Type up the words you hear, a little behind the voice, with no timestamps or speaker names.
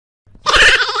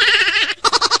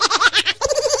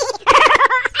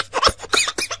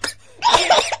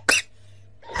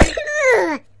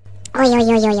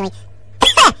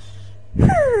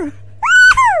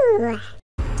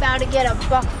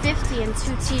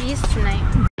having 2 TDs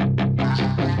tonight.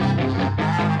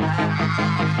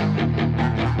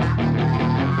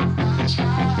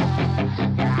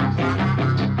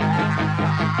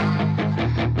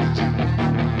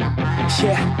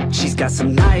 Yeah, she's got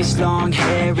some nice long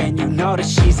hair, and you know that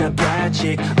she's a bad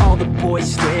chick. All the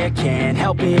boys stare, can't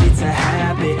help it, it's a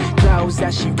habit. Clothes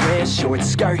that she wears, short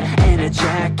skirt and a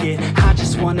jacket. I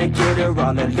just wanna get her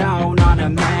all alone on a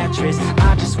mattress.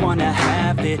 I just wanna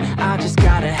have it, I just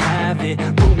gotta have it.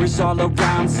 Rumors all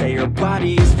around say her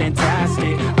body is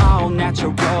fantastic. All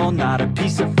natural, not a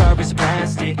piece of fur is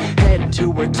plastic. Head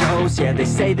to her toes, yeah, they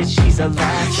say that she's a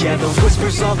latch. Yeah, the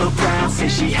whispers all around say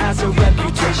she has a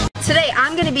reputation. Today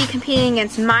I'm going to be competing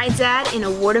against my dad in a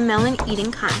watermelon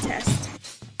eating contest.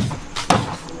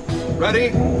 Ready?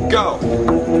 Go!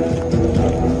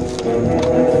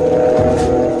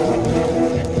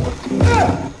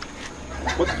 No.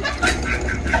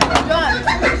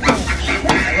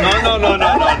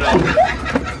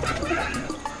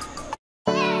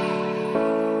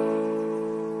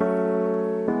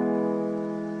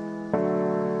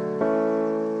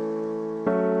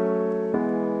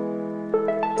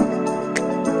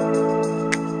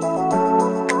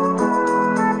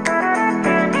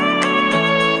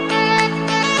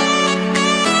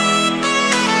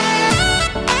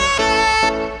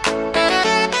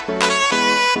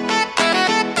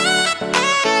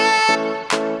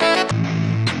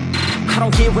 I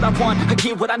don't get what I want, I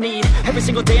get what I need. Every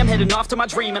single day I'm heading off to my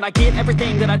dream, and I get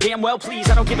everything that I damn well please.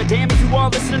 I don't give a damn if you all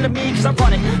listening to me, cause I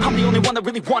run it. I'm the only one that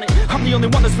really want it, I'm the only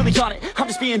one that's really on it. I'm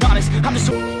just being honest, I'm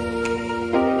just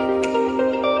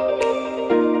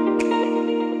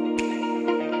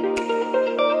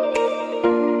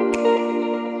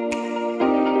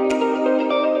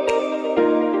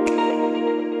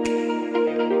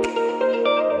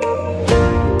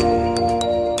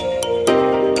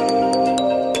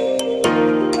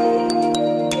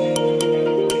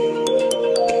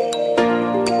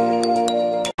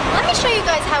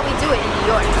how we do it in New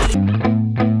York.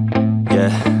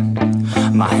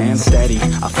 Yeah, my hands steady,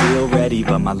 I feel ready,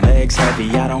 but my legs heavy,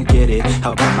 I don't get it.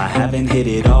 How come I haven't hit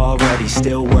it already?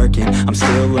 Still working, I'm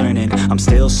still learning, I'm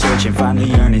still searching,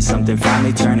 finally earning something,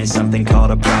 finally turning something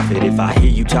called a profit. If I hear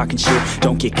you talking shit,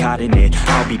 don't get caught in it.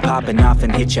 I'll be popping off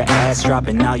and hit your ass,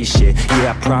 dropping all your shit.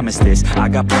 Yeah, I promise this, I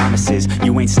got promises,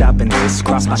 you ain't stopping this.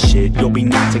 Cross my shit, you'll be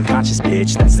knocked unconscious,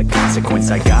 bitch. That's the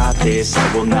consequence, I got this,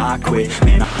 I will not quit,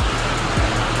 man.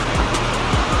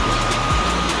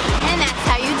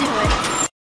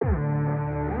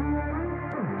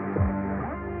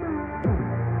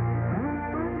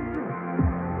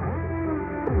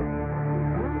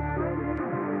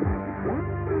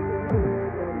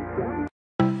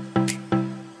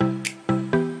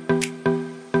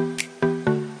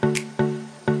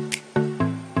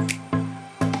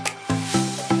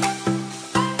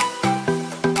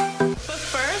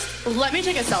 Let me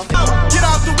take a selfie. Get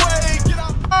out the way! Get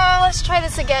out! Let's try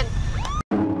this again.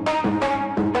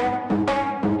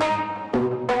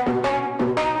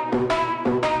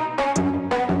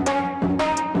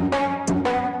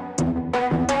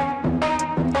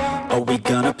 Are we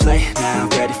gonna play now?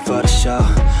 Ready for the show?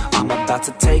 I'm about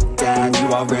to take down,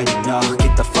 you already know.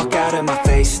 Get the fuck out of my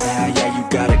face now, yeah, you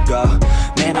gotta go.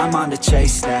 Man, I'm on the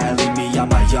chase now, leave me on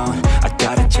my own. I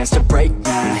got a chance to break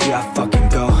now, here I fucking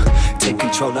go. Take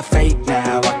control of fate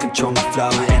now, I control my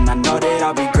flow. And I know that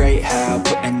I'll be great, how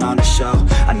putting on a show.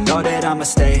 I know that I'ma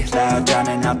stay loud,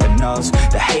 drowning out the noise.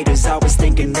 The haters always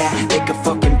thinking that they could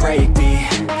fucking break me.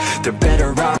 They're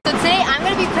better off. So today I'm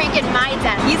going to be pranking my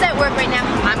dad. He's at work right now.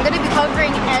 I'm going to be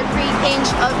covering every inch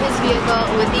of his vehicle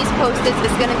with these post-its.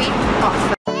 It's going to be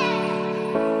awesome.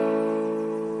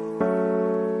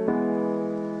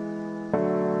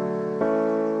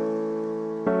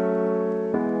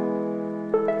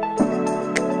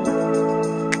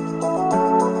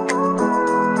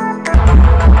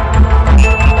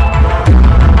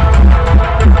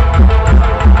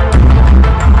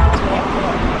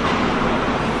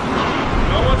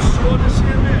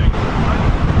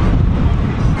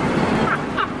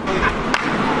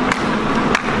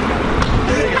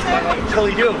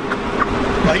 You do.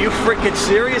 Are you freaking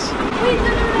serious? Wait,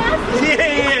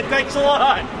 yeah, thanks a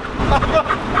lot.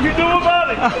 You knew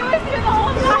about it. He was here the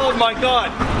whole time. Oh my God.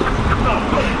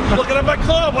 Looking at my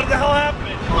club, what the hell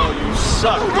happened? Oh, you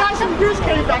suck. Guys and Bruce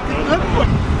came back to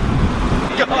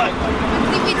the God.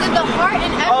 See, we did the heart and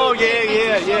everything. Oh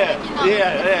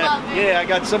yeah, I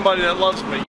got somebody that loves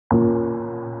me.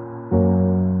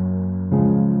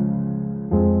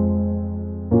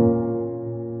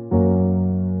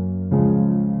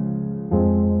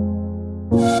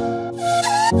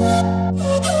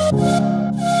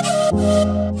 We'll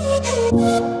be right back. With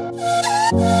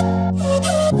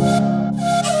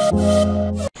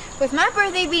my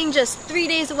birthday being just 3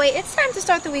 days away, it's time to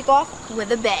start the week off with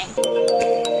a bang.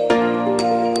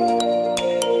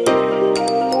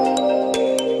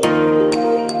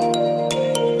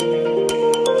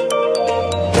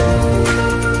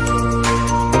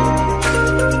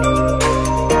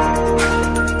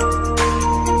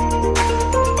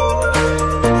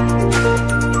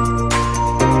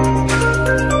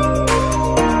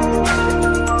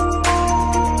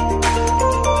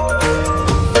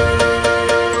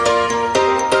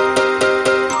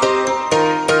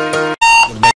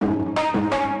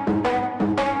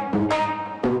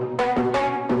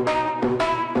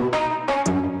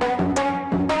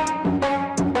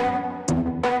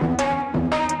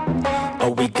 Are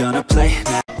we gonna play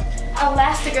now?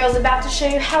 Elastigirl's about to show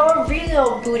you how a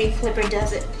real booty flipper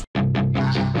does it.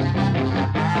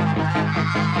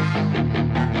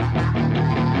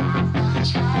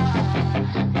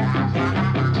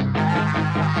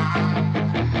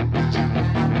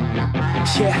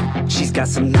 Yeah, she's got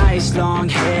some nice long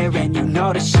hair, and you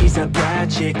know that she's a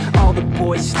bad chick. All the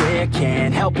boys stare,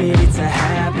 can't help it, it's a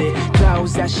habit.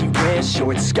 Clothes that she wears,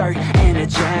 short skirt and a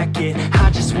jacket. I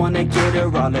just wanna get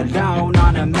her all alone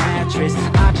on a mattress.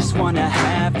 I just wanna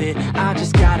have it, I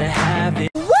just gotta have it.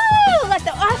 Woo! Let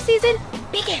the off season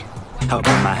begin. How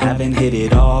come I haven't hit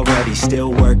it already?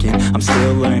 Still working, I'm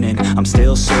still learning, I'm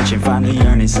still searching, finally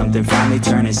earning something, finally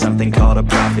turning something called a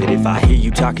profit. If I hear you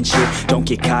talking shit, don't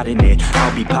get caught in it.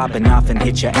 I'll be popping off and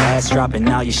hit your ass, dropping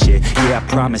all your shit. Yeah,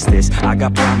 I promise this, I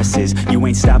got promises, you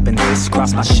ain't stopping this.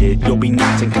 Cross my shit, you'll be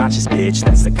knocked unconscious, bitch.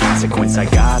 That's the consequence, I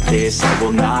got this, I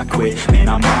will not quit. Man,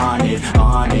 I'm on it,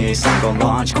 honest, I'm gon'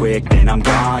 launch quick, then I'm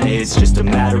gone. It's just a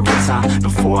matter of time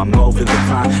before I'm over the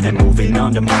climb and moving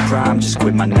under my prime. Just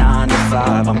quit my 9 to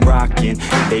 5, I'm rocking,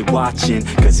 and they watching,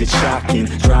 cause it's shocking.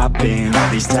 Dropping all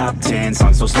these top 10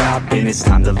 songs, so stopping. It's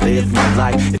time to live my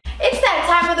life. It's that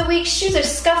time of the week, shoes are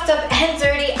scuffed up and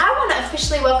dirty. I want to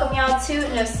officially welcome y'all to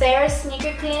Nocera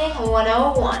Sneaker Cleaning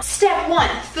 101. Step 1,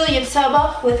 fill your tub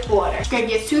up with water. Grab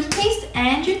your toothpaste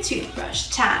and your toothbrush.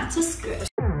 Time to scrub.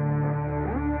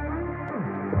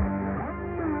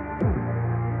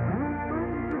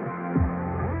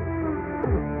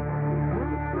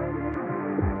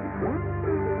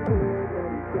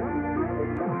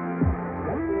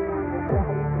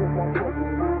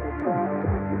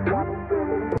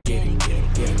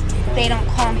 They don't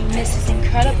call me Mrs.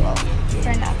 Incredible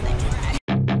for nothing.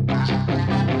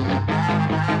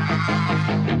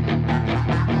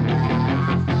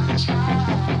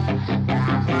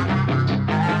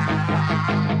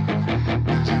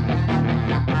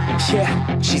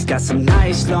 Yeah, she's got some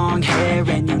nice long hair,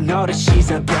 and you know that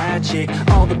she's a bad chick.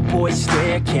 All the boys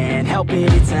stare, can't help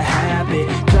it, it's a habit.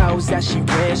 Clothes that she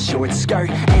wears, short skirt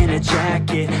and a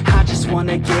jacket. I just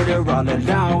wanna get her all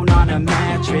alone on a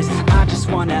mattress. I just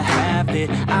wanna have it,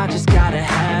 I just gotta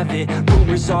have it.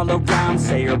 Rumors all around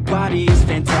say her body is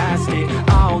fantastic.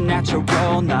 All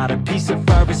natural, not a piece of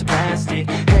fur is plastic.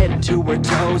 Head to her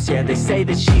toes, yeah, they say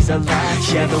that she's a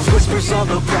latch. Yeah, the whispers all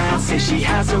around say she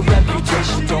has a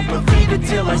reputation. Don't believe it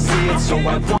till I see it, so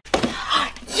I won't.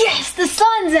 Yes, the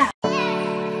sun's out!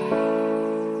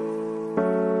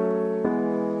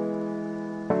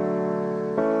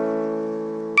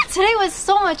 Today was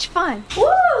so much fun.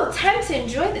 Woo! Time to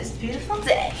enjoy this beautiful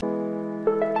day.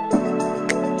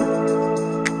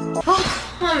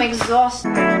 Oh, I'm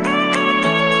exhausted.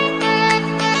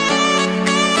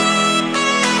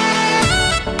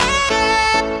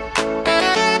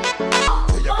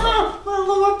 Oh, my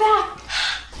lower back.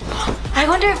 I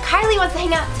wonder if Kylie wants to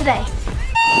hang out today.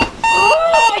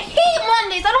 Oh, I hate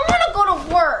Mondays. I don't want to go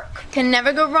to work. Can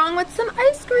never go wrong with some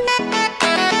ice cream.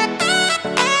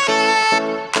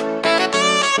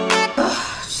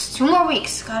 Just 2 more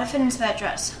weeks. Gotta fit into that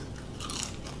dress.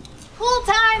 Full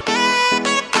time.